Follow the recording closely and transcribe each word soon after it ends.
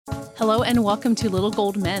Hello and welcome to Little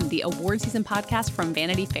Gold Men, the award season podcast from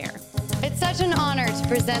Vanity Fair. It's such an honor to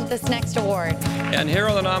present this next award. And here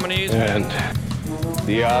are the nominees. And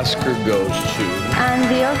the Oscar goes to... And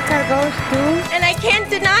the Oscar goes to... And I can't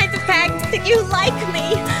deny the fact that you like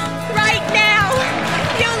me. Right now.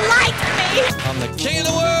 You like me. I'm the king of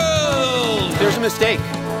the world. There's a mistake.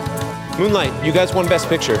 Moonlight, you guys won Best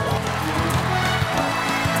Picture.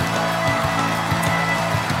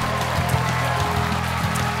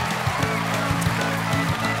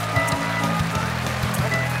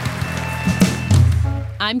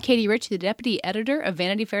 I'm Katie Rich, the deputy editor of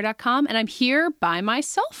VanityFair.com, and I'm here by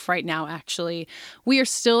myself right now, actually. We are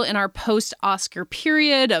still in our post-Oscar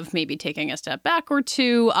period of maybe taking a step back or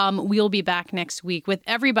two. We'll be back next week with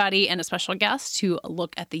everybody and a special guest to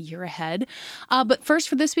look at the year ahead. But first,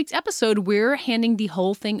 for this week's episode, we're handing the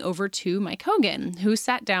whole thing over to Mike Coogan, who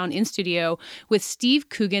sat down in studio with Steve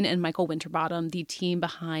Coogan and Michael Winterbottom, the team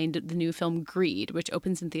behind the new film Greed, which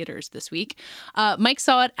opens in theaters this week. Mike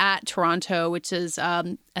saw it at Toronto, which is...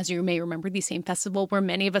 as you may remember, the same festival where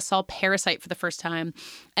many of us saw Parasite for the first time.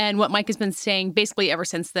 And what Mike has been saying basically ever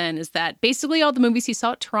since then is that basically all the movies he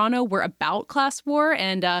saw at Toronto were about class war.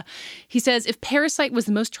 And he says if Parasite was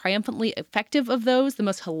the most triumphantly effective of those, the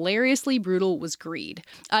most hilariously brutal was Greed.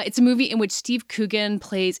 It's a movie in which Steve Coogan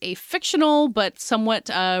plays a fictional but somewhat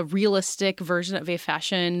realistic version of a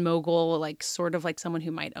fashion mogul, like sort of like someone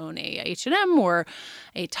who might own a H&M or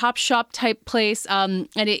a Topshop type place. And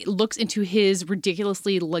it looks into his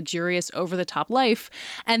ridiculously luxurious, over-the-top life,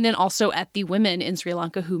 and then also at the women in Sri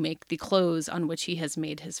Lanka who make the clothes on which he has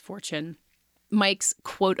made his fortune. Mike's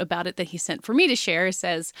quote about it that he sent for me to share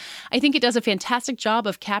says, "I think it does a fantastic job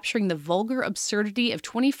of capturing the vulgar absurdity of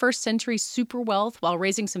 21st century super wealth while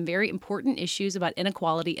raising some very important issues about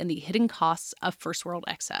inequality and the hidden costs of first world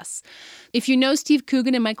excess." If you know Steve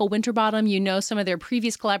Coogan and Michael Winterbottom, you know some of their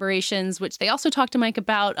previous collaborations, which they also talked to Mike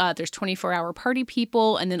about. There's 24-Hour Party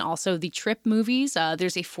People, and then also the Trip movies.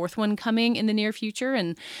 There's a fourth one coming in the near future,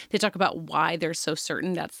 and they talk about why they're so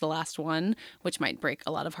certain that's the last one, which might break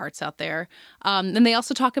a lot of hearts out there. And they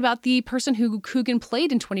also talk about the person who Coogan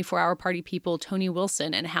played in 24-Hour Party People, Tony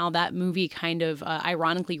Wilson, and how that movie kind of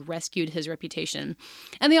ironically rescued his reputation.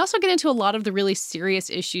 And they also get into a lot of the really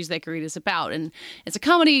serious issues that Greed is about. And it's a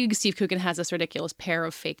comedy. Steve Coogan has this ridiculous pair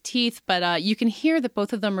of fake teeth, but you can hear that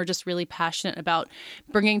both of them are just really passionate about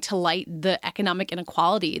bringing to light the economic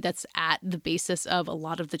inequality that's at the basis of a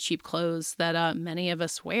lot of the cheap clothes that many of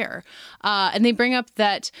us wear. And they bring up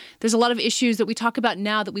that there's a lot of issues that we talk about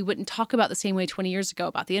now that we wouldn't talk about the same way 20 years ago,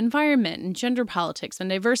 about the environment and gender politics and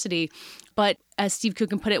diversity. But as Steve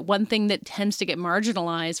Coogan put it, one thing that tends to get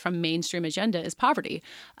marginalized from mainstream agenda is poverty.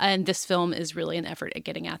 And this film is really an effort at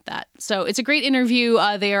getting at that. So it's a great interview.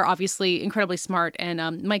 They are obviously incredibly smart.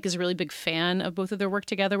 And Mike is a really big fan of both of their work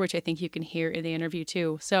together, which I think you can hear in the interview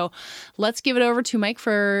too. So let's give it over to Mike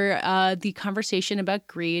for the conversation about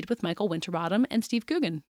Greed with Michael Winterbottom and Steve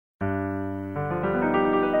Coogan.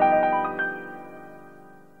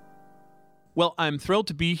 Well, I'm thrilled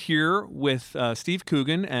to be here with Steve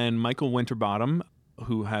Coogan and Michael Winterbottom,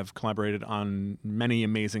 who have collaborated on many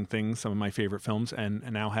amazing things, some of my favorite films, and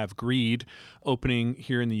now have Greed opening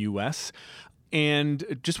here in the U.S.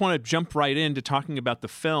 And just want to jump right into talking about the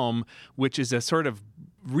film, which is a sort of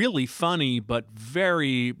really funny but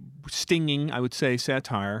very stinging, I would say,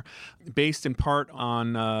 satire, based in part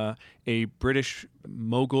on a British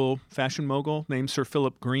fashion mogul named Sir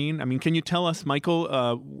Philip Green. I mean, can you tell us,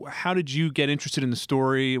 Michael, how did you get interested in the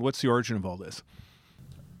story? What's the origin of all this?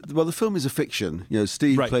 Well, the film is a fiction. You know,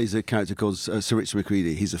 Steve Right. plays a character called Sir Richard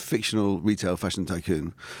McCready. He's a fictional retail fashion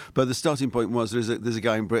tycoon. But the starting point was there's a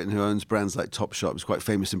guy in Britain who owns brands like Topshop. He's quite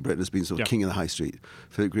famous in Britain as being sort of king of the high street,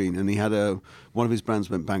 Philip Green. And he had one of his brands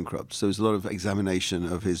went bankrupt. So there was a lot of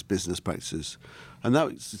examination of his business practices. And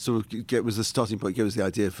that sort of was the starting point, gave us the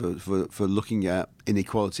idea for looking at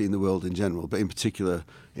inequality in the world in general, but in particular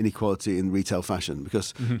inequality in retail fashion,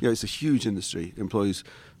 because you know, it's a huge industry. It employs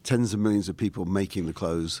tens of millions of people making the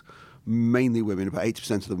clothes, mainly women, about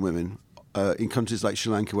 80% of them women. In countries like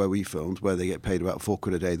Sri Lanka, where we filmed, where they get paid about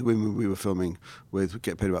 £4 a day, the women we were filming with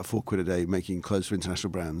get paid about £4 a day making clothes for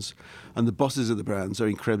international brands. And the bosses of the brands are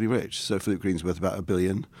incredibly rich. So Philip Green's worth about $1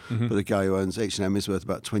 billion, but the guy who owns H&M is worth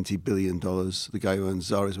about $20 billion. The guy who owns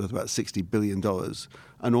Zara is worth about $60 billion.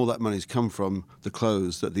 And all that money's come from the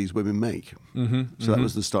clothes that these women make. So that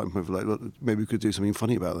was the starting point for like, look, maybe we could do something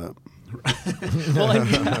funny about that. Well, I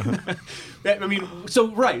mean,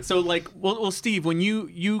 well, Steve, when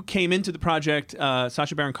you came into the project,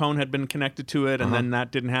 Sacha Baron Cohen had been connected to it, and then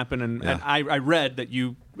that didn't happen. And I read that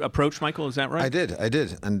you approached Michael. Is that right? I did.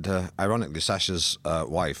 And ironically, Sacha's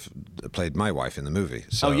wife played my wife in the movie.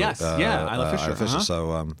 So, Isla Fisher. Isla Fisher.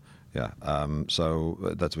 So. So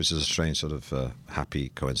which is a strange sort of happy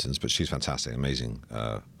coincidence, but she's fantastic, amazing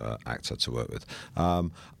actor to work with.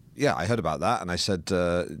 I heard about that, and I said,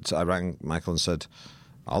 I rang Michael and said,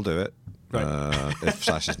 I'll do it if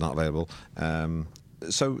Sacha's not available.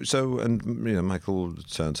 Michael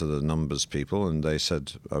turned to the numbers people, and they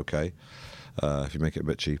said, okay, if you make it a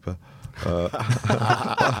bit cheaper. But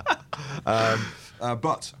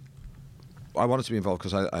I wanted to be involved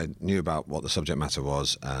because I knew about what the subject matter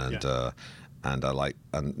was, and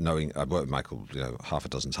knowing I'd worked with Michael, half a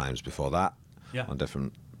dozen times before that on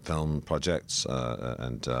different film projects,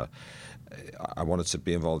 and I wanted to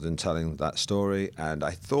be involved in telling that story, and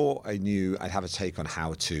I thought I knew I'd have a take on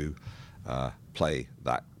how to play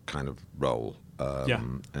that kind of role.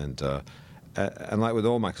 And like with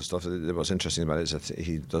all Michael stuff, what's interesting about it is that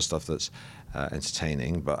he does stuff that's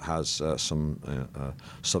entertaining but has some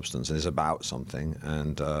substance and is about something,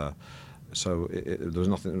 and so there was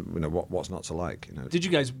nothing, what's not to like. Did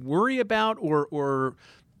you guys worry about or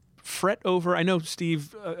fret over? I know,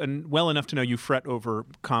 Steve, well enough to know you fret over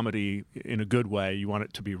comedy in a good way. You want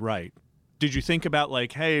it to be right. Did you think about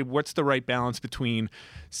hey, what's the right balance between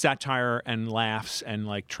satire and laughs, and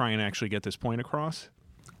try and actually get this point across?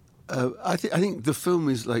 I think the film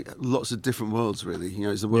is like lots of different worlds, really.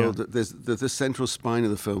 It's a world that there's the central spine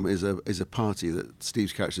of the film is a party that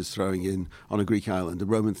Steve's character is throwing in on a Greek island, a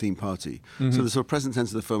Roman-themed party. Mm-hmm. So the sort of present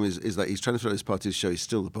tense of the film is that he's trying to throw this party to show he's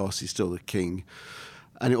still the boss, he's still the king.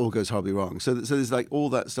 And it all goes horribly wrong. So there's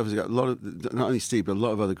all that stuff. Has got a lot of, not only Steve, but a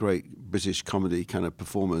lot of other great British comedy kind of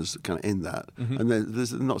performers kind of in that. Mm-hmm. And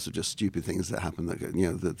there's lots of just stupid things that happen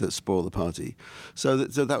that spoil the party. So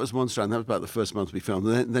that was one strand. That was about the first month we filmed.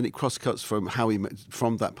 And then it cross cuts from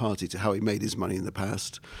from that party to how he made his money in the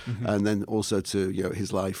past, mm-hmm. and then also to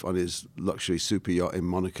his life on his luxury super yacht in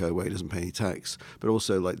Monaco where he doesn't pay any tax. But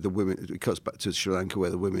also the women. It cuts back to Sri Lanka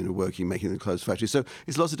where the women are working, making the clothes factory. So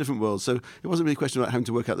it's lots of different worlds. So it wasn't really a question about having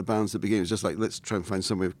to work out the balance at the beginning. It was just let's try and find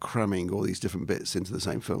some way of cramming all these different bits into the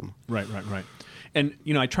same film. Right. And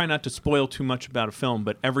I try not to spoil too much about a film,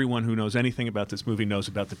 but everyone who knows anything about this movie knows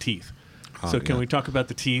about the teeth. So can we talk about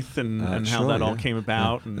the teeth and how that all came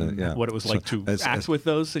about and what it was like to act with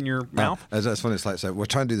those in your mouth? It's funny. It's so we're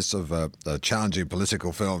trying to do this sort of challenging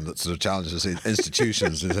political film that sort of challenges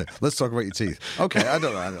institutions. And say, let's talk about your teeth. Okay, I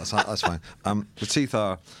don't know. That's fine. The teeth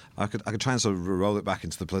are. I could try and sort of roll it back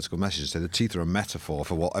into the political message and say the teeth are a metaphor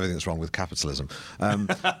for everything that's wrong with capitalism. When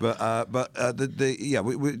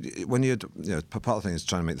you're part of the thing is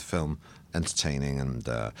trying to make the film entertaining, and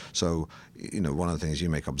so one of the things you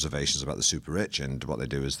make observations about the super rich, and what they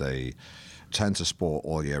do is they tend to sport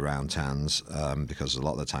all year round tans because a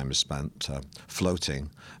lot of the time is spent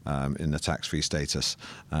floating in the tax-free status,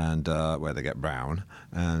 and where they get brown,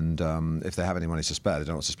 and if they have any money to spare, they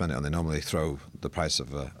don't want to spend it on. They normally throw the price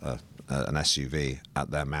of an SUV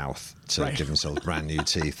at their mouth to give themselves brand new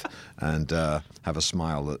teeth, and have a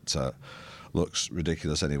smile that looks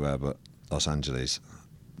ridiculous anywhere but Los Angeles.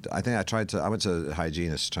 I think I went to a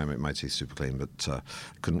hygienist to try and make my teeth super clean, but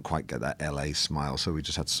couldn't quite get that LA smile, so we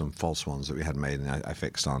just had some false ones that we had made, and I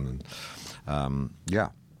fixed on, and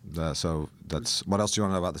so that's. What else do you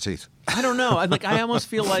want to know about the teeth? I don't know. I almost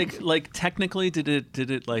feel like technically, did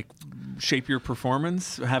it shape your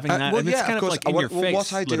perforence having that? Well, it's kind of in your face.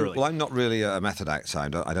 What I do, literally. Well, I'm not really a method actor. I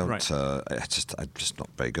don't. I'm just not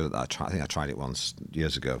very good at that. I think I tried it once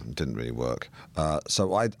years ago and it didn't really work.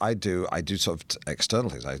 So I do sort of external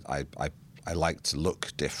things. I like to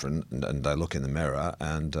look different, and I look in the mirror,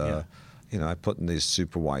 and I put in these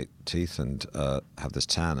super white teeth and have this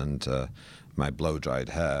tan and my blow-dried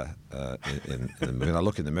hair in the mirror. I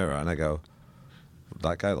look in the mirror and I go,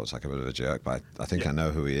 that guy looks like a bit of a jerk, but I think I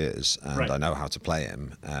know who he is, and I know how to play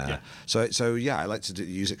him. So I like to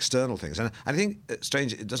use external things, and I think it's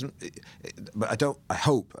strange. It doesn't, but I don't. I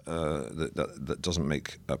hope that doesn't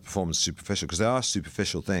make a performance superficial, because there are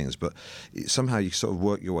superficial things, but somehow you sort of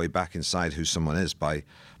work your way back inside who someone is by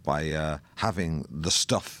having the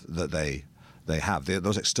stuff that they have.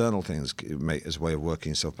 Those external things make as a way of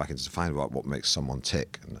working yourself back into to find out what makes someone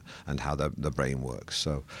tick and how the brain works.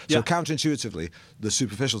 So counterintuitively, the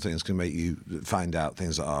superficial things can make you find out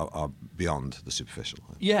things that are beyond the superficial.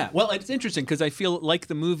 Yeah, well, it's interesting because I feel like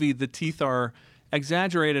the movie, the teeth are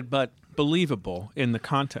exaggerated but believable in the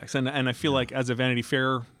context. And I feel like as a Vanity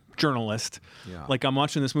Fair journalist. Yeah. Like I'm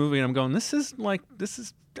watching this movie and I'm going, this is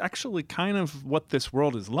actually kind of what this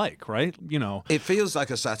world is like, right? You know, it feels like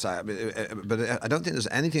a satire, but I don't think there's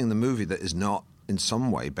anything in the movie that is not in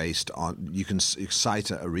some way based on. You can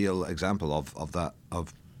cite a real example of that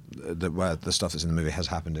where the stuff that's in the movie has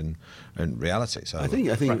happened in reality. So I think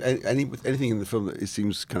anything in the film that it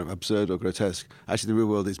seems kind of absurd or grotesque, actually the real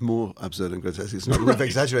world is more absurd and grotesque. It's not we've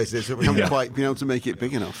exaggerated it, so we haven't quite been able to make it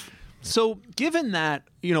big enough. So given that,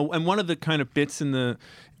 you know, and one of the kind of bits in the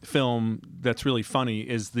film that's really funny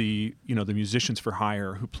is the musicians for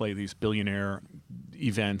hire who play these billionaire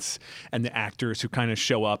events, and the actors who kind of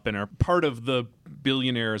show up and are part of the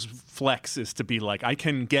billionaires' flex is to be like, I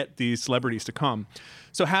can get these celebrities to come.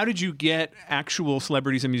 So how did you get actual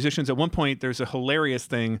celebrities and musicians? At one point, there's a hilarious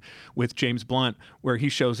thing with James Blunt where he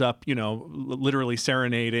shows up, you know, literally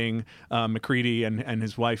serenading McCready and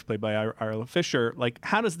his wife, played by Isla Fisher. Like,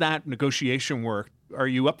 how does that negotiation work? Are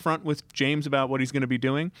you upfront with James about what he's going to be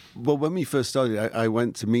doing? Well, when we first started, I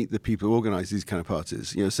went to meet the people who organise these kind of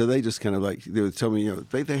parties. You know, so they just kind of like, they would tell me, you know,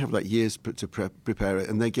 they have like years to prepare it,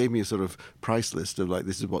 and they gave me a sort of price list of like,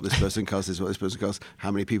 this is what this person costs, this is what this person costs,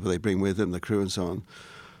 how many people they bring with them, the crew, and so on.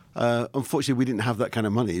 Unfortunately, we didn't have that kind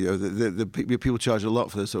of money. You know, the people charge a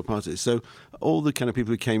lot for those sort of parties. So all the kind of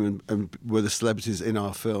people who came and were the celebrities in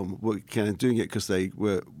our film were kind of doing it because they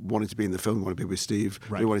were wanting to be in the film, wanted to be with Steve.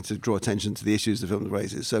 Right. They wanted to draw attention to the issues the film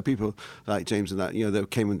raises. So people like James and that, you know, they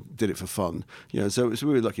came and did it for fun. You know, so it was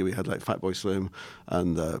really lucky. We had like Fatboy Slim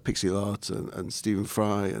and Pixie Lott and Stephen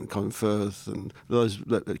Fry and Colin Firth and those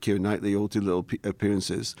Keira Knightley all did little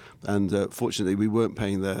appearances. And fortunately, we weren't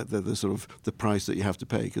paying the sort of the price that you have to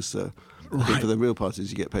pay. For the real parties,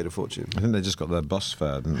 you get paid a fortune. I think they just got their bus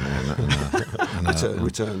fare, didn't they?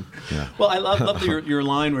 Return. Yeah. Well, I love your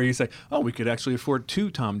line where you say, "Oh, we could actually afford 2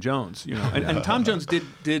 Tom Jones." You know, and Tom Jones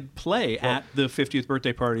did play at the 50th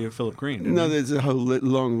birthday party of Philip Green. No, there's a whole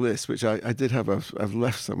long list which I did have. I've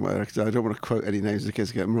left somewhere because I don't want to quote any names in case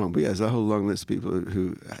I get them wrong. But yeah, there's a whole long list of people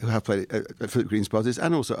who have played at Philip Green's parties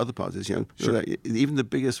and also other parties. You know, sure. So even the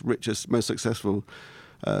biggest, richest, most successful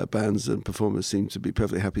bands and performers seem to be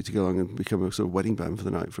perfectly happy to go along and become a sort of wedding band for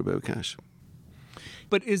the night for a bit of cash.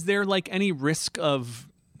 But is there like any risk of,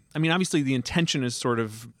 I mean, obviously the intention is sort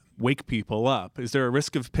of wake people up. Is there a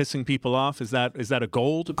risk of pissing people off? Is that a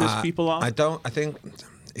goal to piss people off? I think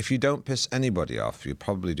if you don't piss anybody off, you're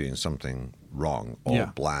probably doing something wrong or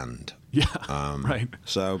bland. Yeah, right.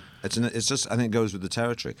 So it's just, I think it goes with the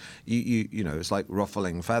territory. You know, it's like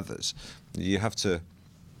ruffling feathers. You have to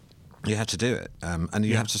do it, and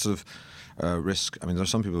you have to sort of risk. I mean, there are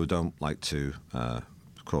some people who don't like to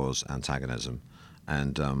cause antagonism,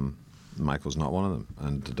 and Michael's not one of them,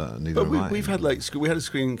 and neither am I. We've had like we had a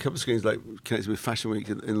couple of screens like connected with Fashion Week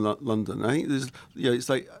in London. I think there's, you know, it's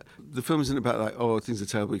like the film isn't about like, oh, things are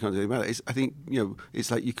terrible, you can't do anything about it. I think, you know, it's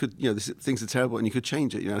like you could, you know, things are terrible and you could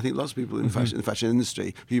change it. You know, I think lots of people in the fashion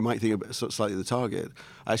industry who you might think are sort of slightly the target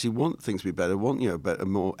actually want things to be better, want, you know, better,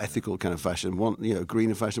 more ethical kind of fashion, want, you know,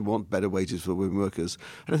 greener fashion, want better wages for women workers.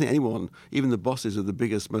 I don't think anyone, even the bosses of the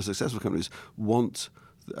biggest, most successful companies, want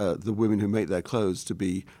the women who make their clothes to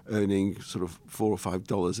be earning sort of $4 or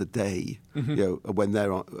 $5 a day, you know, when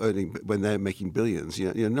they're making billions.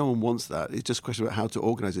 You know, no one wants that. It's just a question about how to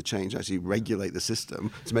organise a change, actually regulate the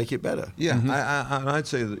system to make it better. Yeah, I'd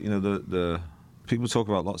say that, you know, the people talk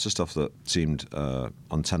about lots of stuff that seemed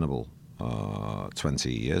untenable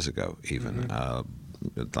 20 years ago, even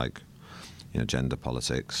like, you know, gender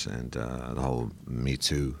politics and the whole Me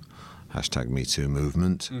Too. #MeToo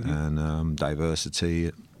movement and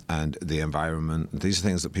diversity and the environment. These are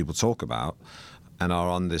things that people talk about and are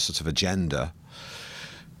on this sort of agenda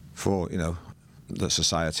for, you know, that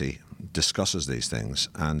society discusses these things.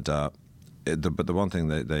 And but the one thing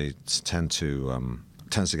they tends to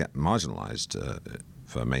get marginalised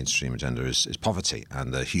for a mainstream agenda is poverty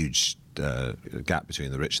and the huge gap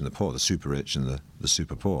between the rich and the poor, the super rich and the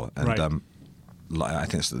super poor. And I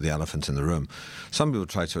think it's the elephant in the room. Some people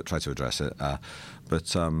try to address it,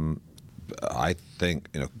 but I think,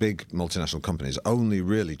 you know, big multinational companies only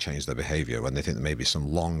really change their behaviour when they think there may be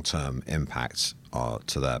some long-term impacts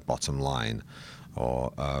to their bottom line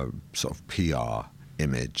or sort of PR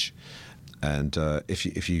image. And if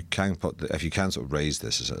you can sort of raise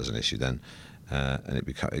this as an issue, then and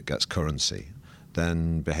it gets currency,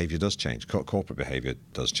 then behaviour does change. Corporate behaviour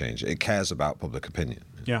does change. It cares about public opinion.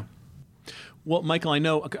 Yeah. Well, Michael, I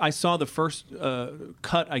know I saw the first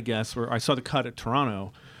cut, I guess, or I saw the cut at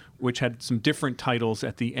Toronto which had some different titles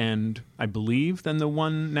at the end, I believe, than the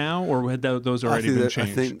one now, or had those already been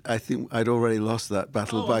changed? I think I'd already lost that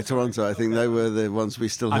battle by Toronto. I think they were the ones we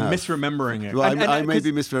still have. I'm misremembering it. Well, I may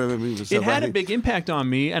be misremembering myself. It had a big impact on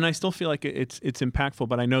me, and I still feel like it's impactful,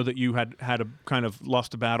 but I know that you had a kind of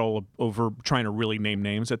lost a battle over trying to really name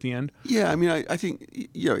names at the end. Yeah, I mean, I think,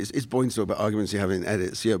 it's boring still about arguments you have in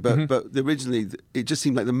edits, but originally it just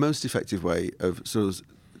seemed like the most effective way of sort of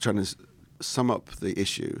trying to sum up the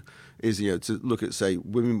issue is to look at, say,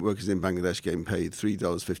 women workers in Bangladesh getting paid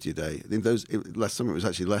 $3.50 a day. I think last summer it was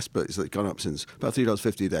actually less, but it's gone up since, about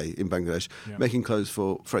 $3.50 a day in Bangladesh, making clothes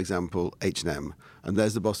for example, H&M. And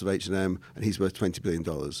there's the boss of H&M, and he's worth $20 billion.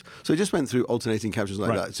 So it just went through alternating captions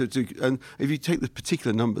like that. So and if you take the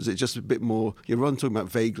particular numbers, it's just a bit more. You're talking about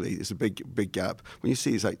vaguely. It's a big gap. When you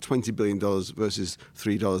see it's like $20 billion versus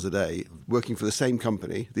 $3 a day, working for the same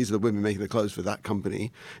company. These are the women making the clothes for that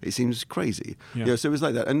company. It seems crazy. So it was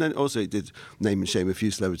like that. And then also it did name and shame a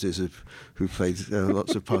few celebrities who played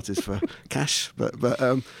lots of parties for cash. But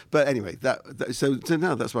anyway, so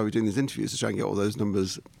now that's why we're doing these interviews, to try and get all those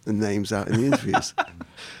numbers and names out in the interviews.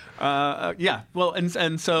 Well,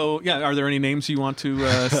 and so, are there any names you want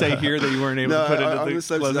to say here that you weren't able to put into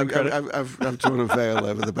the closing credits? I've drawn a veil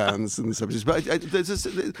over the bands and the subjects. But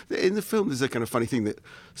in the film, there's a kind of funny thing that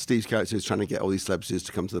Steve's character is trying to get all these celebrities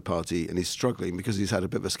to come to the party, and he's struggling because he's had a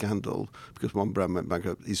bit of a scandal because one brand went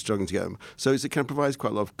bankrupt. He's struggling to get them. So it kind of provides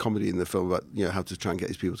quite a lot of comedy in the film about how to try and get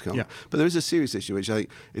these people to come. But there is a serious issue, which I think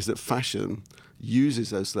is that fashion uses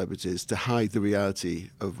those celebrities to hide the reality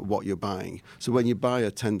of what you're buying. So when you buy a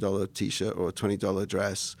 $10 T-shirt or a $20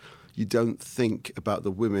 dress, you don't think about the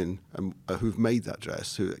women who've made that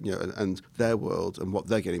dress, and their world and what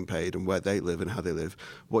they're getting paid and where they live and how they live.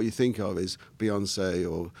 What you think of is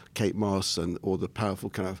Beyonce or Kate Moss and all the powerful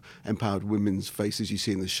kind of empowered women's faces you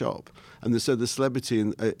see in the shop. And so the celebrity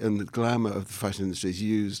and the glamour of the fashion industry is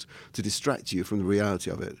used to distract you from the reality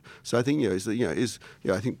of it. So I think I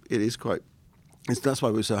think it is quite. That's why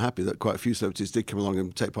we're so happy that quite a few celebrities did come along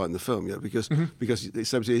and take part in the film, because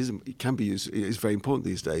celebrity can be used. It's very important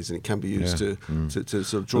these days, and it can be used to sort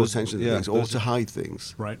of draw attention to things or to hide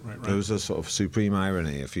things. Right. There was a sort of supreme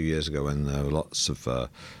irony a few years ago when there were lots of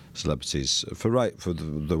celebrities, for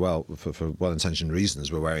well-intentioned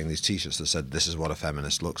reasons, were wearing these T-shirts that said, "This is what a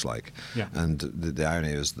feminist looks like." Yeah. And the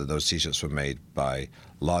irony is that those T-shirts were made by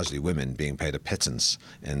largely women being paid a pittance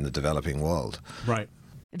in the developing world. Right.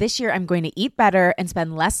 This year, I'm going to eat better and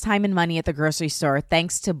spend less time and money at the grocery store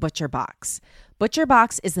thanks to ButcherBox.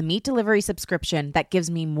 ButcherBox is the meat delivery subscription that gives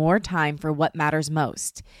me more time for what matters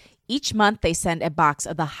most. Each month, they send a box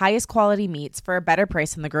of the highest quality meats for a better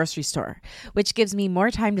price than the grocery store, which gives me more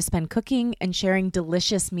time to spend cooking and sharing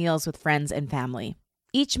delicious meals with friends and family.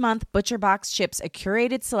 Each month, ButcherBox ships a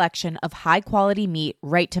curated selection of high-quality meat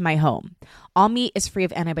right to my home. All meat is free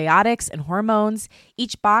of antibiotics and hormones.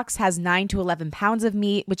 Each box has 9 to 11 pounds of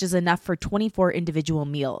meat, which is enough for 24 individual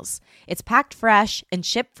meals. It's packed fresh and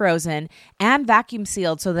shipped frozen and vacuum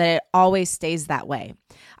sealed so that it always stays that way.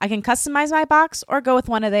 I can customize my box or go with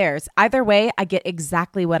one of theirs. Either way, I get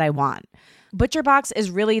exactly what I want. ButcherBox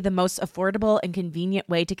is really the most affordable and convenient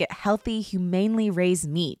way to get healthy, humanely raised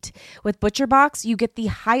meat. With ButcherBox, you get the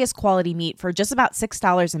highest quality meat for just about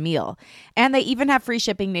 $6 a meal. And they even have free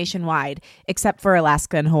shipping nationwide, except for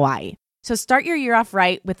Alaska and Hawaii. So start your year off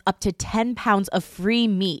right with up to 10 pounds of free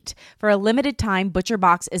meat. For a limited time,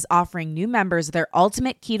 ButcherBox is offering new members their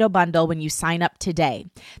ultimate keto bundle when you sign up today.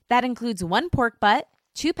 That includes 1 pork butt,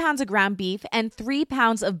 2 pounds of ground beef, and 3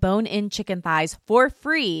 pounds of bone-in chicken thighs for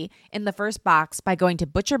free in the first box by going to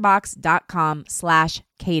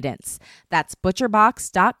butcherbox.com/cadence. That's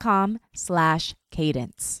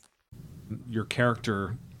butcherbox.com/cadence. Your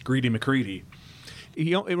character, Greedy McCready,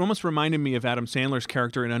 it almost reminded me of Adam Sandler's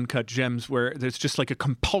character in Uncut Gems, where there's just like a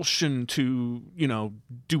compulsion to,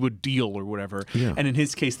 do a deal or whatever. Yeah. And in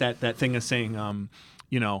his case, that thing is saying,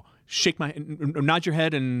 nod your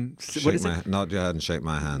head and what is it? Nod your head and shake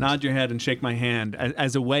my hand. Nod your head and shake my hand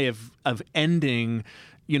as a way of ending,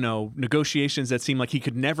 negotiations that seem like he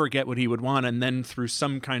could never get what he would want, and then through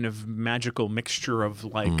some kind of magical mixture of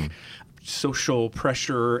social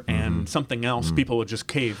pressure and something else, people would just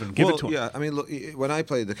cave and give it to him. Yeah, I mean, look, when I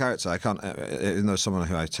play the character, I can't, even though someone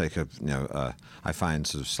who I take I find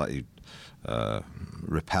sort of slightly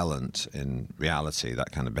repellent in reality,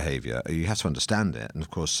 that kind of behaviour. You have to understand it, and of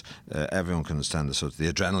course, everyone can understand the sort of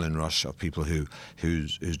the adrenaline rush of people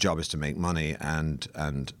whose job is to make money, and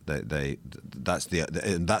that's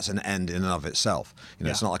an end in and of itself.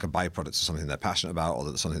 It's not like a byproduct of something they're passionate about or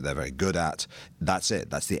that's something they're very good at. That's it.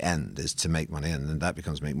 That's the end, is to make money, and then that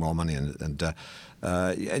becomes make more money, and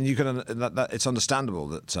you can. It's understandable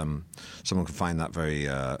that someone can find that very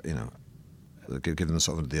give them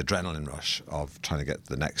sort of the adrenaline rush of trying to get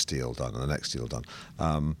the next deal done and the next deal done.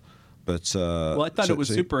 Well, I thought it was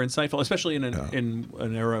super insightful, especially in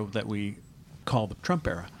an era that we call the Trump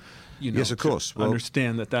era. Yes, of course. Well,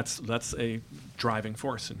 understand that's a driving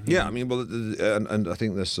force. Yeah, I mean, well, and I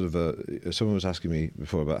think there's sort of someone was asking me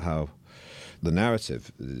before about how the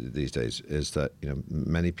narrative these days is that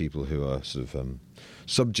many people who are sort of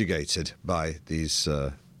subjugated by these.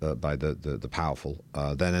 By the powerful,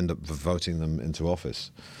 then end up voting them into office.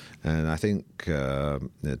 And I think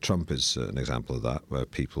Trump is an example of that, where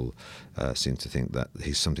people seem to think that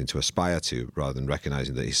he's something to aspire to, rather than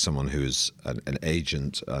recognising that he's someone who is an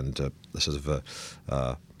agent and sort of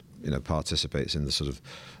participates in the sort of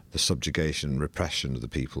the subjugation, repression of the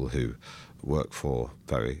people who work for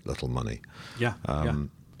very little money. Yeah.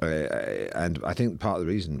 And I think part of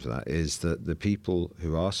the reason for that is that the people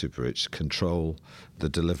who are super rich control the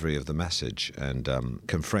delivery of the message and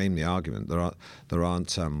can frame the argument. There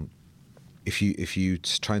aren't. If you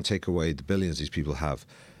try and take away the billions these people have,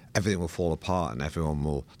 everything will fall apart and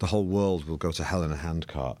the whole world will go to hell in a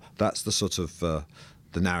handcart. That's the sort of the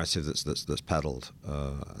narrative that's peddled,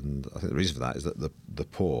 and I think the reason for that is that the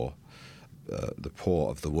poor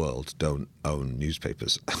of the world don't own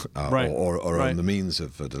newspapers or own the means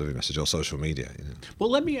of delivering message or social media. Well,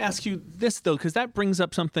 let me ask you this, though, because that brings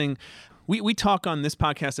up something. We talk on this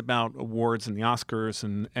podcast about awards and the Oscars,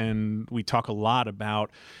 and we talk a lot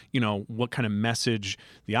about, what kind of message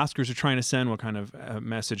the Oscars are trying to send, what kind of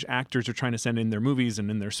message actors are trying to send in their movies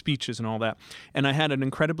and in their speeches and all that. And I had an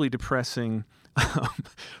incredibly depressing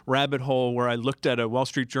rabbit hole where I looked at a Wall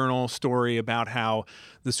Street Journal story about how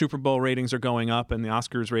the Super Bowl ratings are going up and the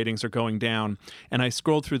Oscars ratings are going down. And I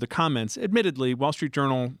scrolled through the comments, admittedly, Wall Street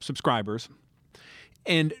Journal subscribers,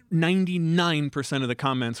 and 99% of the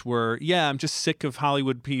comments were, I'm just sick of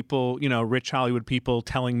Hollywood people, rich Hollywood people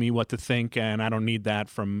telling me what to think, and I don't need that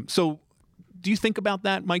from... So do you think about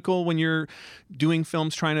that, Michael, when you're doing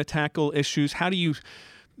films trying to tackle issues? How do you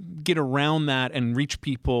get around that and reach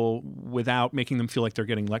people without making them feel like they're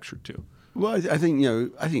getting lectured to? Well, I think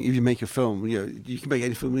if you make a film, you can make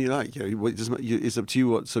any film you like. It's up to you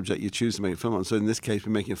what subject you choose to make a film on. So in this case,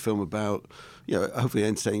 we're making a film about, hopefully an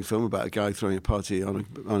entertaining film about a guy throwing a party on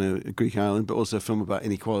a Greek island, but also a film about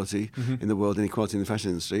inequality in the world, inequality in the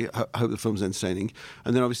fashion industry. I hope the film's entertaining.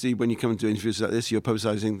 And then obviously, when you come and do interviews like this, you're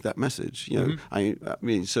publicising that message. I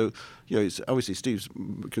mean, so it's obviously Steve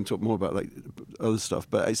can talk more about like other stuff,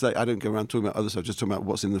 but it's like I don't go around talking about other stuff, just talking about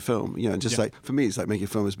what's in the film. And just like for me, it's like making a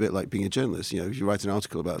film is a bit like being a journalist. If you write an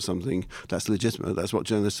article about something that's legitimate, that's what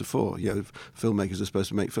journalists are for. Filmmakers are supposed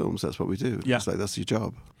to make films. That's what we do. Yeah. It's like that's your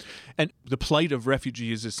job. And the plight of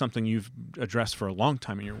refugees is something you've addressed for a long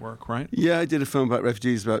time in your work, right? Yeah, I did a film about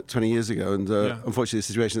refugees about 20 years ago, and unfortunately, the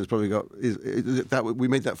situation has probably got we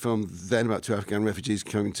made that film then about 2 Afghan refugees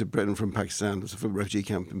coming to Britain from Pakistan. It was from a refugee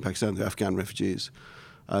camp in Pakistan, the Afghan refugees,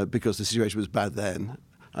 because the situation was bad then.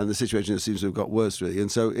 And the situation seems to have got worse, really. And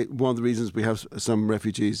so one of the reasons we have some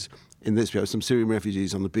refugees in this, we have some Syrian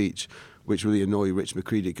refugees on the beach, which really annoy Rich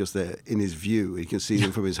McCready because they're in his view. He can see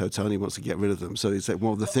them from his hotel and he wants to get rid of them. So it's like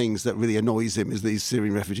one of the things that really annoys him is these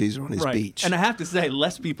Syrian refugees are on his beach. And I have to say,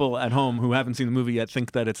 less people at home who haven't seen the movie yet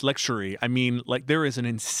think that it's lectury. I mean, like there is an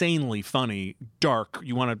insanely funny, dark,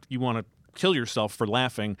 you want to kill yourself for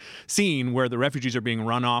laughing scene where the refugees are being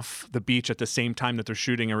run off the beach at the same time that they're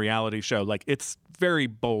shooting a reality show. Like it's very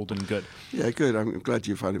bold and good. Yeah, good. I'm glad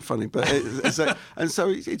you find it funny. But it's like, and so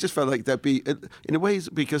it just felt like there'd be, in a way,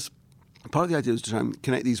 because part of the idea was to try and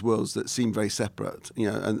connect these worlds that seem very separate,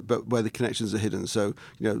 but where the connections are hidden. So,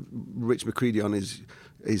 Rich McCready on his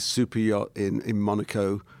super yacht in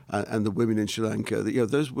Monaco and the women in Sri Lanka,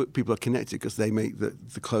 those people are connected because they make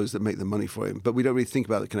the clothes that make the money for him. But we don't really think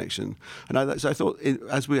about the connection. And so I thought,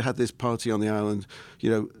 as we had this party on the island,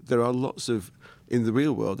 there are lots of in the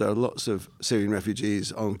real world, there are lots of Syrian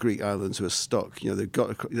refugees on Greek islands who are stuck. They've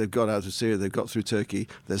got out of Syria, they've got through Turkey,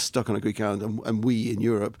 they're stuck on a Greek island, and we in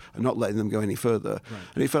Europe are not letting them go any further. Right.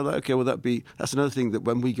 And it felt like, okay, well, that's another thing that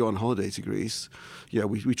when we go on holiday to Greece,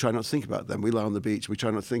 we try not to think about them. We lie on the beach, we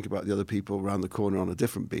try not to think about the other people around the corner on a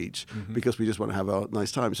different beach because we just want to have a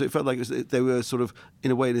nice time. So it felt like they were sort of,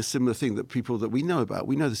 in a way, a similar thing that people that we know about.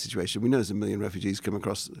 We know the situation. We know there's 1 million refugees come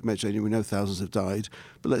across the Mediterranean. We know thousands have died,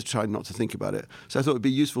 but let's try not to think about it. So I thought it would be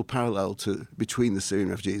a useful parallel between the Syrian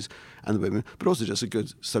refugees and the women, but also just a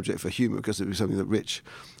good subject for humour, because it would be something that Rich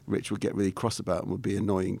would get really cross about and would be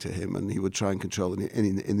annoying to him, and he would try and control, and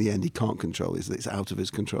in the end he can't control. It's out of his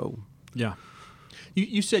control. Yeah.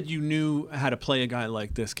 You said you knew how to play a guy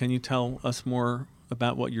like this. Can you tell us more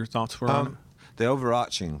about what your thoughts were on it? The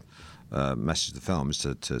overarching message of the film is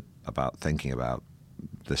about thinking about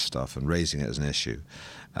this stuff and raising it as an issue.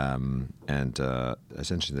 And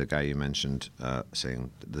essentially the guy you mentioned saying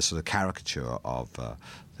the sort of caricature of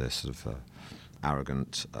this sort of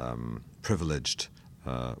arrogant, privileged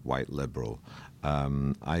white liberal,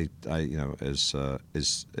 is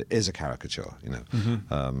a caricature,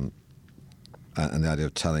 and the idea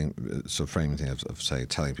of framing things,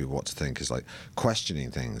 telling people what to think is like questioning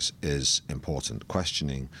things is important.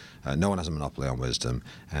 Questioning, no one has a monopoly on wisdom,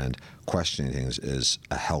 and questioning things is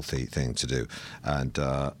a healthy thing to do, and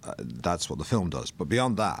that's what the film does. But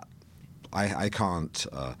beyond that, I can't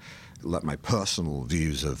let my personal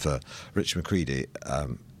views of Rich McCready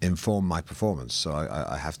inform my performance. So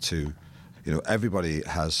I have to, everybody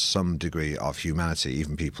has some degree of humanity,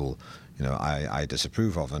 even people I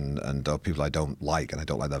disapprove of, and people I don't like, and I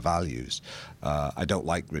don't like their values. I don't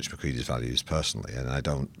like Rich McCready's values personally, and I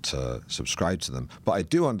don't subscribe to them. But I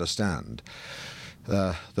do understand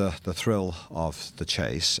the thrill of the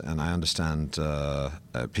chase, and I understand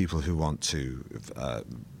people who want to,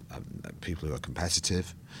 people who are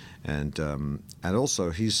competitive, and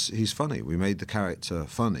also he's funny. We made the character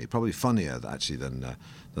funny, probably funnier actually than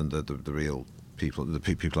the real people.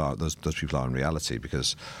 Those people are in reality,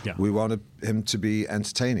 because we wanted him to be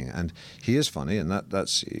entertaining, and he is funny, and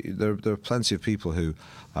that's there are plenty of people who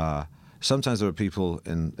sometimes there are people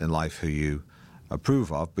in life who you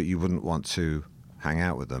approve of, but you wouldn't want to hang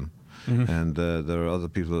out with them. And there are other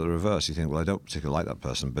people that are the reverse. You think, well, I don't particularly like that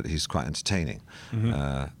person, but he's quite entertaining.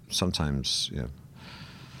 Sometimes,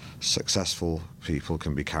 successful people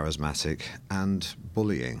can be charismatic and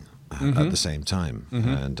bullying at the same time,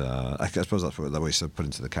 and I suppose that's what we sort of put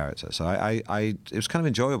into the character. So it was kind of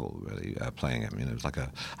enjoyable, really, playing him. It was like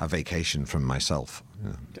a vacation from myself.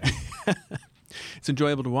 It's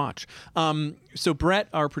enjoyable to watch. So Brett,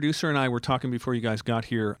 our producer, and I were talking before you guys got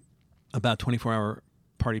here about 24-Hour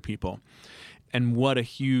Party People, and what a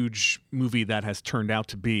huge movie that has turned out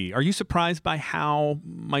to be. Are you surprised by how,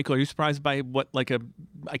 Michael, are you surprised by what like a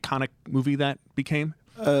iconic movie that became?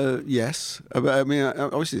 Yes. I mean,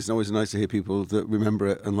 obviously it's always nice to hear people that remember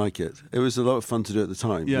it and like it. It was a lot of fun to do at the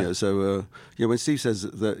time. Yeah. So when Steve says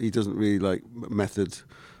that he doesn't really like method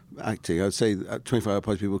acting, I would say at 24-Hour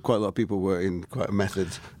Party People, quite a lot of people were in quite a method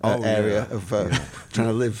area of trying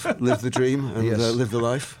to live the dream and live the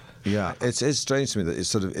life. Yeah, it's strange to me that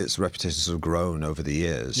its reputation sort of grown over the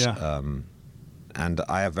years. Yeah. And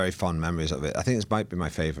I have very fond memories of it. I think this might be my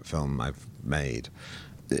favourite film I've made.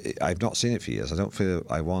 I've not seen it for years. I don't feel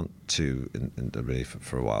I want to really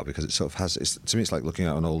for a while, because it sort of has. To me, it's like looking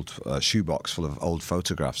at an old shoebox full of old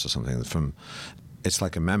photographs or something from. It's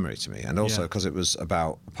like a memory to me, and also because it was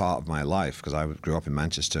about a part of my life. Because I grew up in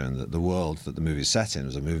Manchester, and the world that the movie is set in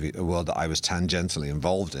was a world that I was tangentially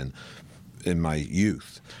involved in my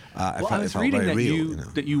youth. I was reading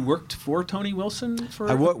that you worked for Tony Wilson for.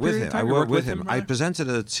 I worked with him. I worked with him. Right? I presented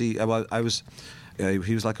he was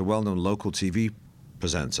like a well-known local TV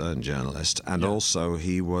presenter and journalist, and also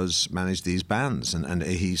he managed these bands, and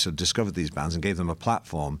he sort of discovered these bands and gave them a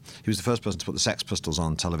platform. He was the first person to put the Sex Pistols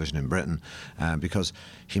on television in Britain, because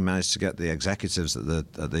he managed to get the executives at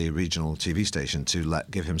the regional TV station to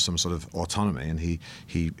give him some sort of autonomy, and he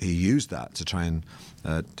used that to try and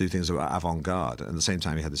do things that were avant-garde. At the same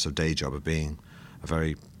time, he had this sort of day job of being a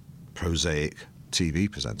very prosaic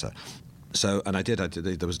TV presenter. So, and I did.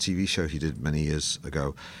 There was a TV show he did many years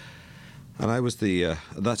ago. And I was at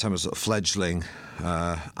that time I was a fledgling,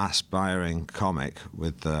 aspiring comic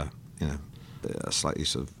with, a slightly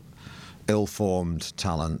sort of ill-formed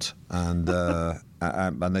talent, and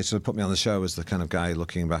they sort of put me on the show as the kind of guy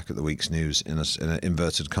looking back at the week's news in an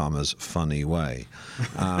inverted commas funny way,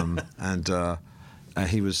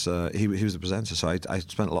 he was the presenter. So I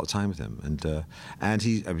spent a lot of time with him, and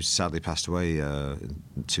he sadly passed away in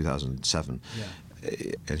 2007. Yeah.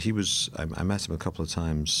 and he was. I met him a couple of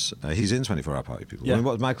times. He's in 24-Hour Party People. Yeah. I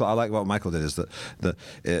mean, I like what Michael did is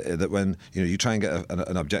that when you try and get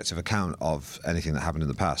an objective account of anything that happened in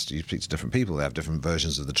the past, you speak to different people. They have different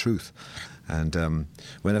versions of the truth, and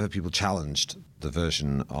whenever people challenged the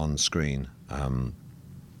version on screen.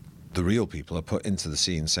 The real people are put into the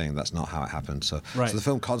scene saying that's not how it happened. So the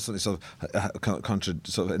film constantly sort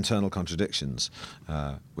of internal contradictions,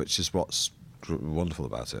 which is what's wonderful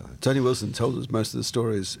about it. Tony Wilson told us most of the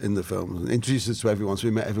stories in the film, and introduced us to everyone, so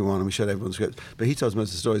we met everyone and we showed everyone's script. But he told us most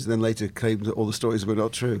of the stories, and then later claimed that all the stories were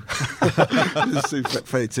not true. It's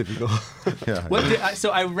very typical. Yeah. Well,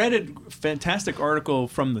 so I read a fantastic article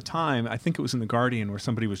from the time, I think it was in The Guardian, where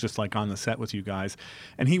somebody was just like on the set with you guys,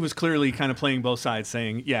 and he was clearly kind of playing both sides,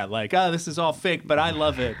 saying, yeah, like, this is all fake, but I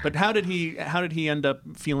love it. But how did he end up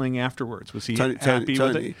feeling afterwards? Was he happy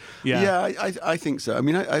with it? Yeah, I think so. I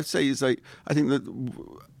mean, I'd say it's like, I think that,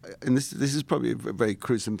 and this is probably a very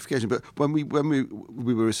crude simplification, but when we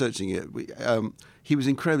were researching it, he was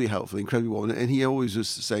incredibly helpful, incredibly warm, and he always was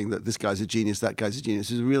saying that this guy's a genius, that guy's a genius.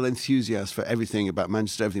 He was a real enthusiast for everything about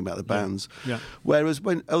Manchester, everything about the bands. Yeah. Whereas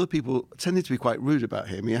when other people tended to be quite rude about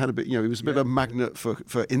him, he had a bit, he was a bit of a magnet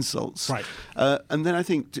for insults. Right. And then I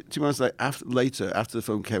think, to be honest, like after the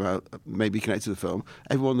film came out, maybe connected to the film,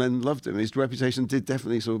 everyone then loved him. His reputation did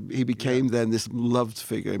definitely he became then this loved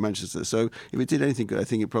figure in Manchester. So if it did anything good, I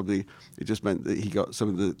think it just meant that he got some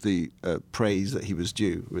of the praise that he was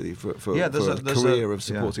due, really, for a career of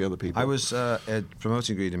supporting other people. I was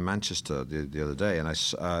promoting Greed in Manchester the other day, and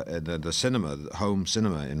the cinema, the home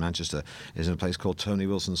cinema in Manchester, is in a place called Tony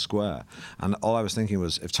Wilson Square. And all I was thinking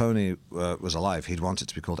was, if Tony was alive, he'd want it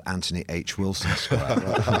to be called Anthony H. Wilson Square,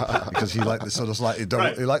 right? Because he liked this sort of slightly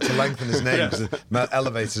he liked to lengthen his name because it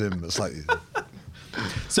elevated him slightly.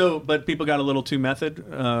 So, but people got a little too method.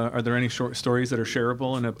 Are there any short stories that are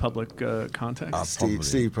shareable in a public context?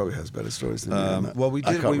 Steve probably has better stories than me. Well, we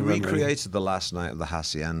recreated The Last Night of the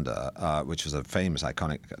Hacienda, which was a famous,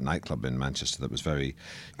 iconic nightclub in Manchester that was very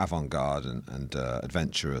avant-garde and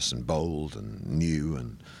adventurous and bold and new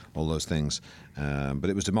and all those things. But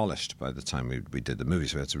it was demolished by the time we did the movie,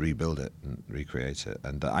 so we had to rebuild it and recreate it.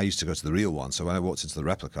 And I used to go to the real one, so when I walked into the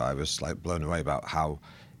replica, I was like blown away about how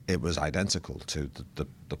it was identical to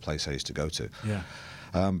the place I used to go to. Yeah.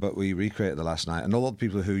 But we recreated The Last Night, and all the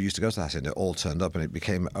people who used to go to the Hacienda all turned up, and it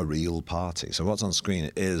became a real party. So what's on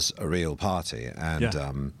screen is a real party,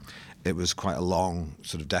 and it was quite a long,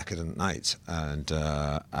 sort of decadent night, and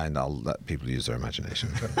I'll let people use their imagination.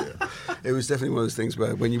 It was definitely one of those things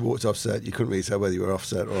where when you walked off set, you couldn't really tell whether you were off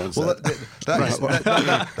set or on set.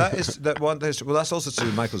 Well, that's also to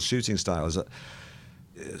Michael's shooting style, is that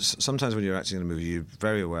sometimes when you're acting in a movie, you're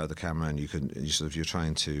very aware of the camera, and you're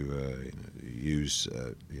trying to use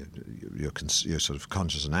you're sort of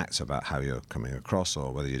conscious and act about how you're coming across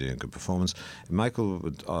or whether you're doing a good performance. Michael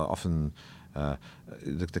would often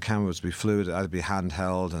the camera would be fluid, either be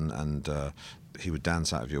handheld, and he would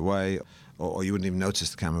dance out of your way. Or you wouldn't even notice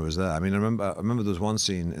the camera was there. I mean, I remember there was one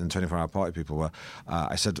scene in 24-Hour Party People where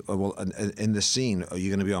I said, well, in this scene, are you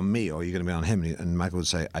going to be on me or are you going to be on him? And Michael would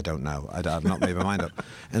say, I don't know. I've not made my mind up.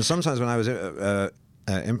 And sometimes when I was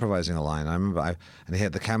improvising a line, I remember, and he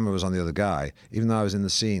had the camera was on the other guy, even though I was in the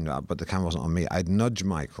scene, but the camera wasn't on me, I'd nudge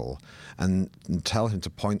Michael and tell him to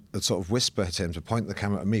point, sort of whisper to him to point the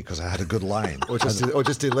camera at me because I had a good line. or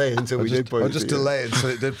just delay until we did point. Or just delay until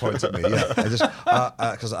it did point at me.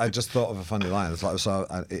 Yeah, because I just thought of a funny line. It's like, so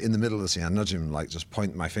in the middle of the scene, I nudge him, like just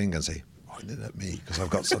point my finger and say, point it at me because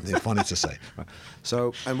I've got something funny to say. Right.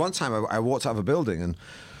 So, and one time I walked out of a building and.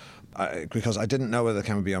 Because I didn't know whether the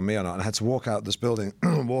camera would be on me or not, and I had to walk out this building,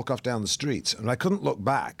 walk off down the street, and I couldn't look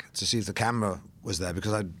back to see if the camera was there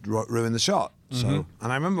because I'd ruined the shot. Mm-hmm. So,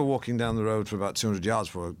 and I remember walking down the road for about 200 yards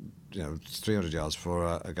 300 yards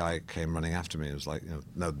before a guy came running after me. It was like,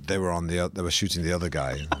 no, they were shooting the other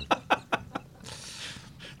guy.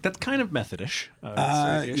 That's kind of methodish.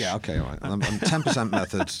 Yeah, okay, all right. I'm 10%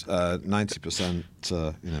 method,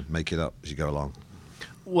 90% make it up as you go along.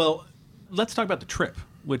 Well, let's talk about The Trip,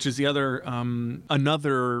 which is the other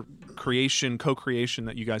another co-creation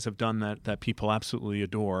that you guys have done that people absolutely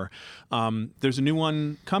adore. There's a new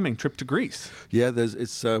one coming, Trip to Greece. Yeah,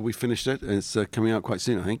 we finished it. It's coming out quite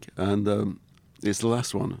soon, I think, and it's the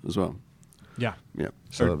last one as well. Yeah. Yeah.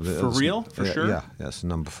 So for real? For sure? Yeah, it's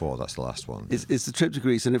number 4. That's the last one. It's the trip to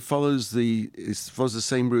Greece, and it follows the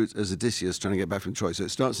same route as Odysseus trying to get back from Troy. So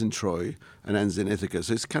it starts in Troy and ends in Ithaca.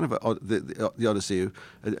 So it's kind of the Odyssey.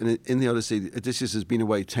 And in the Odyssey, Odysseus has been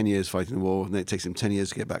away 10 years fighting the war, and then it takes him 10 years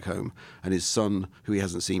to get back home. And his son, who he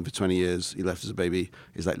hasn't seen for 20 years, he left as a baby,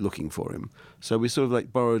 is like looking for him. So we sort of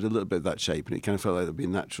like borrowed a little bit of that shape, and it kind of felt like there'd be a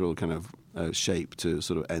natural kind of shape to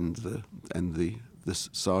sort of end this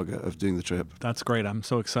saga of doing the trip. That's great. I'm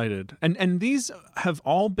so excited. And these have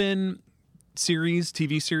all been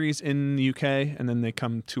TV series in the UK, and then they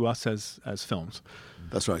come to us as films.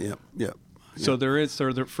 That's right. Yeah. So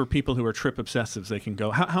for people who are trip obsessives, they can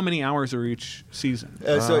go. How many hours are each season?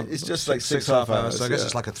 So it's just like 6 half hours. So I guess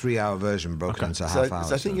it's like a 3-hour version broken into half hours.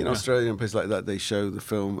 So I think in Australia and places like that, they show the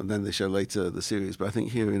film and then they show later the series. But I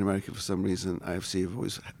think here in America, for some reason, IFC have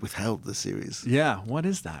always withheld the series. Yeah, what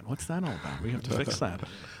is that? What's that all about? We have to fix that.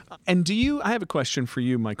 And I have a question for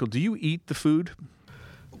you, Michael. Do you eat the food?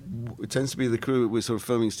 It tends to be the crew. We're sort of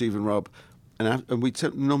filming Steve and Rob. And we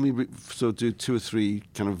normally sort of do 2 or 3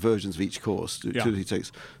 kind of versions of each course, 2 or 3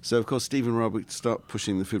 takes. So, of course, Steve and Rob would start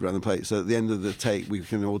pushing the food around the plate. So at the end of the take, we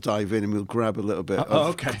can all dive in and we'll grab a little bit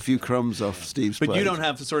of a few crumbs off Steve's plate. But you don't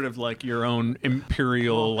have sort of like your own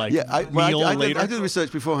imperial meal later? I did the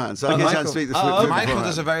research beforehand, so I get a chance to eat the food Michael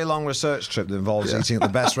does a very long research trip that involves eating at the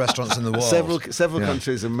best restaurants in the world. Several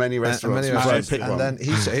countries and many restaurants. And then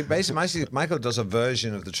he basically, Michael does a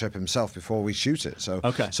version of the trip himself before we shoot it.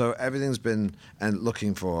 So everything's been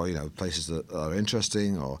looking for places that are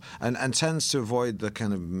interesting and tends to avoid the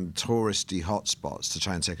kind of touristy hotspots to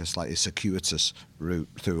try and take a slightly circuitous route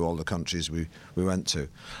through all the countries we went to.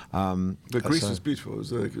 But Greece was beautiful.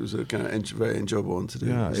 It was a kind of very enjoyable one to do.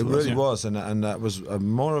 Yeah, it really was, and that was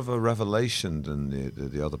more of a revelation than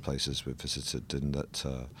the other places we visited. In that,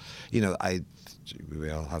 we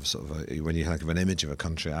all have sort of when you think of an image of a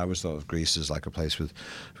country, I always thought of Greece as like a place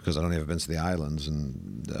because I'd only ever been to the islands,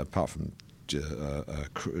 and apart from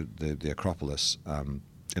the Acropolis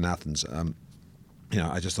in Athens.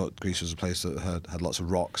 I just thought Greece was a place that had lots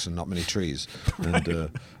of rocks and not many trees,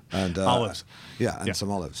 and olives. And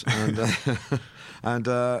some olives, and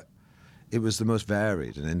it was the most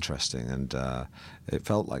varied and interesting, and it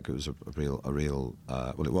felt like it was a real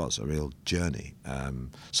journey.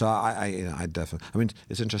 So I definitely. I mean,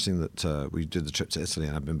 it's interesting that we did the trip to Italy,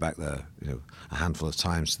 and I've been back there, a handful of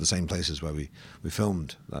times to the same places where we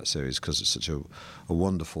filmed that series because it's such a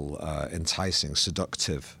wonderful, enticing,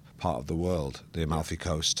 seductive part of the world, the Amalfi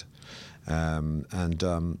Coast, and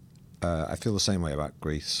I feel the same way about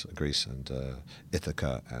Greece and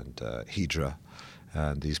Ithaca and Hydra.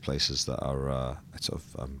 And these places that are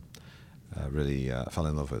really fell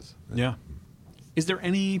in love with. Yeah. Is there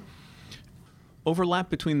any overlap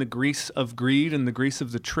between the Greece of Greed and the Greece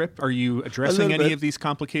of the Trip? Are you addressing any of these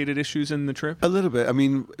complicated issues in the trip? A little bit. I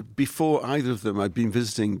mean, before either of them, I'd been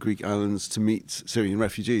visiting Greek islands to meet Syrian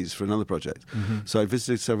refugees for another project. Mm-hmm. So I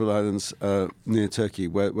visited several islands near Turkey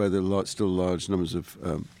where there are still large numbers of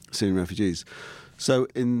Syrian refugees. So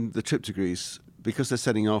in the trip to Greece, because they're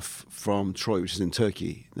setting off from Troy, which is in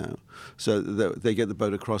Turkey now, so they get the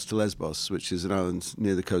boat across to Lesbos, which is an island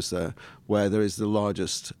near the coast there, where there is the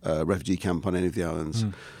largest refugee camp on any of the islands.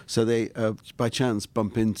 Mm. So they, by chance,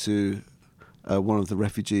 bump into one of the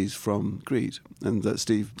refugees from Greed, and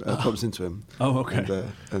Steve bumps into him. Oh, okay.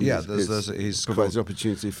 And he's provides an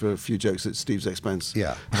opportunity for a few jokes at Steve's expense.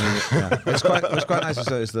 Yeah. It's quite nice to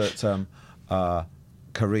say is that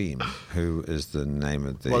Kareem, who is the name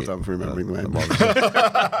of the... Well done for remembering the name.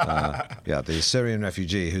 The Syrian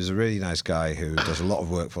refugee, who's a really nice guy who does a lot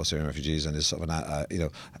of work for Syrian refugees and is sort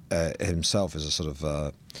of himself is a sort of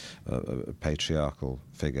a patriarchal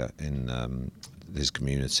figure in his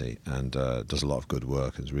community and does a lot of good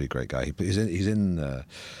work. He's a really great guy. He's in the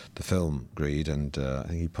film Greed, and I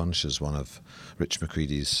think he punishes one of Rich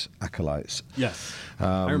McCready's acolytes. Yes,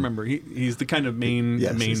 I remember. He's the kind of main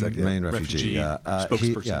refugee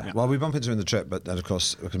spokesperson. Well, we bump into him in the trip, but then of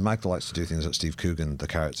course, because Michael likes to do things at Steve Coogan, the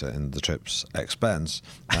character, in the trip's expense.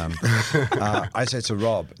 I say to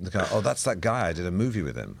Rob in the car, "Oh, that's that guy. I did a movie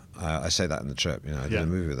with him." I say that in the trip. I did a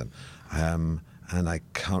movie with him. And I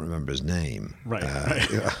can't remember his name. Right.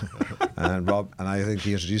 And Rob, and I think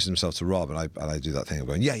he introduced himself to Rob, and I do that thing of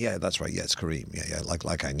going, yeah, that's right, yeah, it's Kareem, yeah,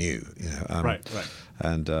 like I knew, right.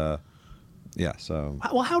 And so.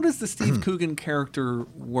 Well, how does the Steve Coogan character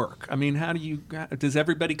work? I mean, does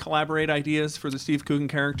everybody collaborate ideas for the Steve Coogan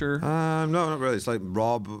character? No, not really. It's like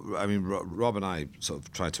Rob. I mean, Rob and I sort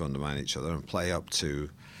of try to undermine each other and play up to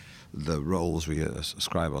the roles we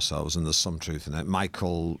ascribe ourselves, and there's some truth in it.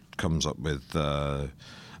 Michael comes up with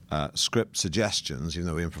script suggestions, even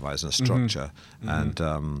though we improvise in a structure, and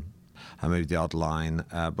maybe the odd line.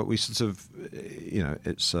 But we sort of,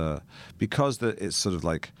 it's because it's sort of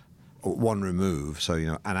like one remove. So,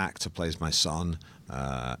 an actor plays my son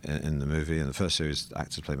in the movie. In the first series,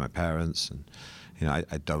 actors play my parents, and I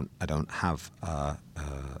don't have a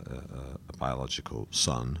biological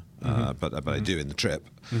son, but I do in the trip.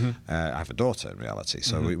 I have a daughter in reality.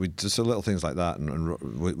 So we just little things like that, and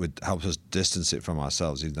would help us distance it from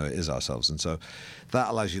ourselves, even though it is ourselves. And so that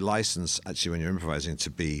allows you license, actually, when you're improvising, to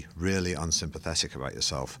be really unsympathetic about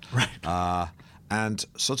yourself. Right. And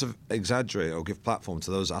sort of exaggerate or give platform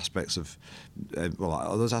to those aspects of,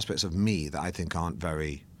 those aspects of me that I think aren't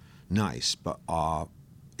very nice, but are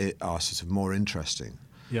sort of more interesting.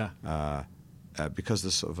 Yeah. Because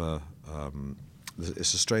there's sort of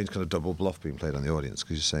it's a strange kind of double bluff being played on the audience,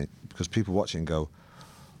 because people watching go,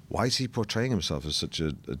 why is he portraying himself as such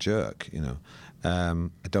a jerk? I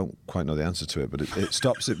don't quite know the answer to it, but it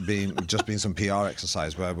stops it being some PR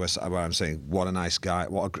exercise where I'm saying, what a nice guy.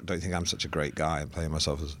 Don't you think I'm such a great guy, and playing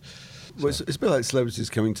myself as. Well, it's a bit like celebrities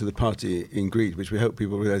coming to the party in Greed, which we hope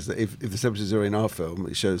people realise that if the celebrities are in our film,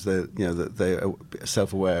 it shows that that they are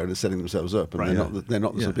self-aware and are setting themselves up, and they're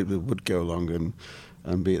not the sort of people who would go along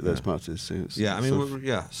and be at those parties. So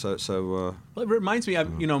So well, it reminds me,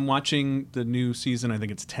 I'm watching the new season. I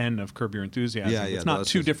think it's 10 of Curb Your Enthusiasm. It's not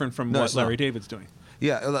too different from what Larry David's doing.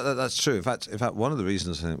 Yeah, that's true. In fact, one of the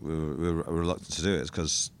reasons I think we were reluctant to do it is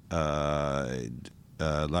because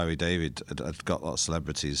Larry David had got a lot of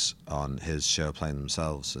celebrities on his show playing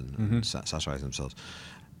themselves and satirizing themselves.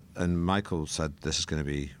 And Michael said this is going to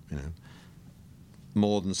be,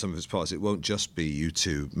 more than some of his parts. It won't just be you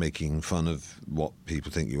two making fun of what people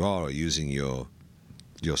think you are, or using your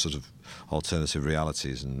sort of alternative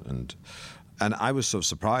realities. And I was sort of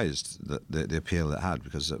surprised that the appeal it had,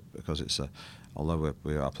 because it's although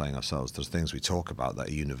we are playing ourselves, there's things we talk about that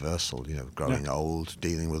are universal, growing old,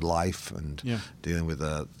 dealing with life, and dealing with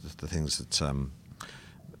the things that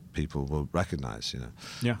people will recognise,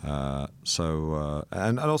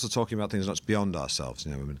 and also talking about things not just beyond ourselves,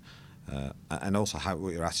 and also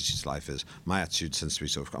what your attitude to life is. My attitude tends to be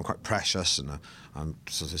I'm quite precious, and I'm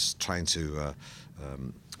sort of trying to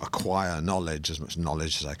acquire knowledge, as much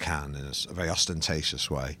knowledge as I can, in a very ostentatious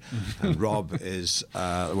way. And Rob wears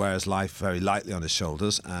life very lightly on his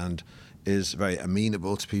shoulders and is very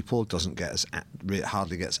amenable to people.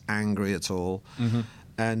 Hardly gets angry at all.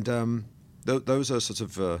 And those are sort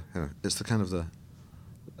of it's the kind of the.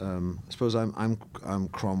 I suppose I'm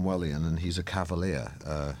Cromwellian and he's a Cavalier.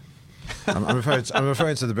 I'm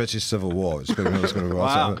referring to the British Civil War. It's going to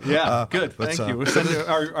wow. Yeah. Good. Thank you. We'll send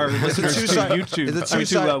our listeners to YouTube. To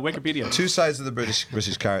Wikipedia. Two sides of the British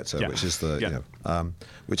character,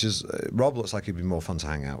 which is Rob looks like he'd be more fun to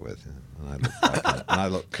hang out with, and I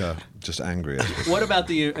look just angry. What about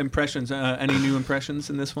the impressions? Any new impressions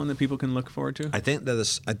in this one that people can look forward to? I think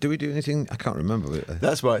do we do anything? I can't remember.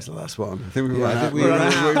 That's why it's the last one. I think we were. I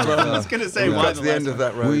was going to say why the end of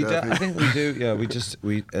that road. I think we do. Yeah,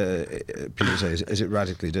 people say, is it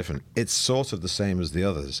radically different? It's sort of the same as the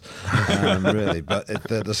others, really, but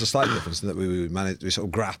there's a slight difference in that we sort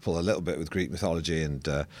of grapple a little bit with Greek mythology and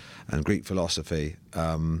Greek philosophy,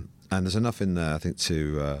 and there's enough in there, I think,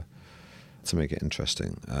 to make it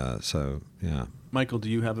interesting. So yeah. Michael, do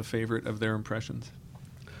you have a favorite of their impressions?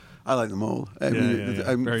 I like them all.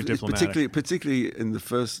 Very diplomatic. Particularly in the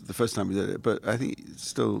first time we did it, but I think it's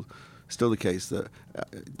still the case that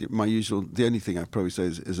the only thing I probably say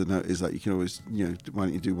is a note is that you can always, why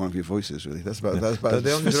don't you do one of your voices, really? That's about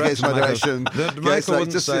the only direction. Michael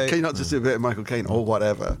wouldn't say, can you not just do a bit of Michael Caine or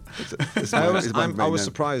whatever? I was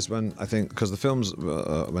surprised when, I think, because the films,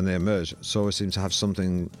 when they emerge, always seem to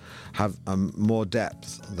have more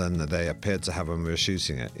depth than they appeared to have when we were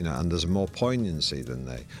shooting it, and there's more poignancy than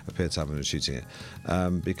they appeared to have when we were shooting it.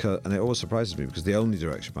 And it always surprises me, because the only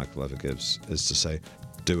direction Michael ever gives is to say,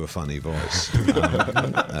 do a funny voice.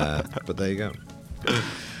 But there you go.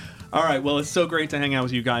 All right. Well, it's so great to hang out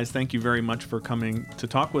with you guys. Thank you very much for coming to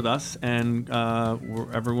talk with us. And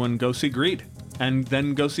everyone go see Greed. And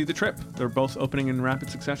then go see The Trip. They're both opening in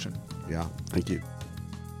rapid succession. Yeah. Thank you.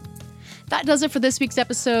 That does it for this week's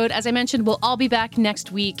episode. As I mentioned, we'll all be back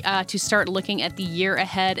next week to start looking at the year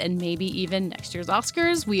ahead and maybe even next year's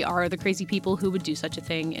Oscars. We are the crazy people who would do such a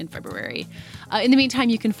thing in February. In the meantime,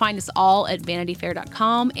 you can find us all at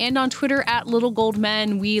vanityfair.com and on Twitter at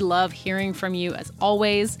littlegoldmen. We love hearing from you as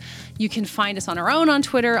always. You can find us on our own on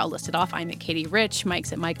Twitter. I'll list it off. I'm at Katie Rich.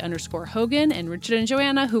 Mike's at Mike_Hogan. And Richard and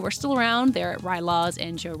Joanna, who are still around, they're at Rylaws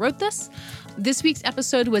and Joe Wrote This. This week's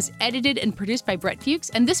episode was edited and produced by Brett Fuchs.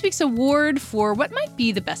 And this week's award for what might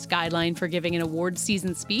be the best guideline for giving an award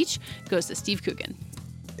season speech goes to Steve Coogan.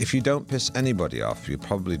 If you don't piss anybody off, you're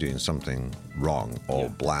probably doing something wrong or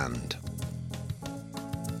bland.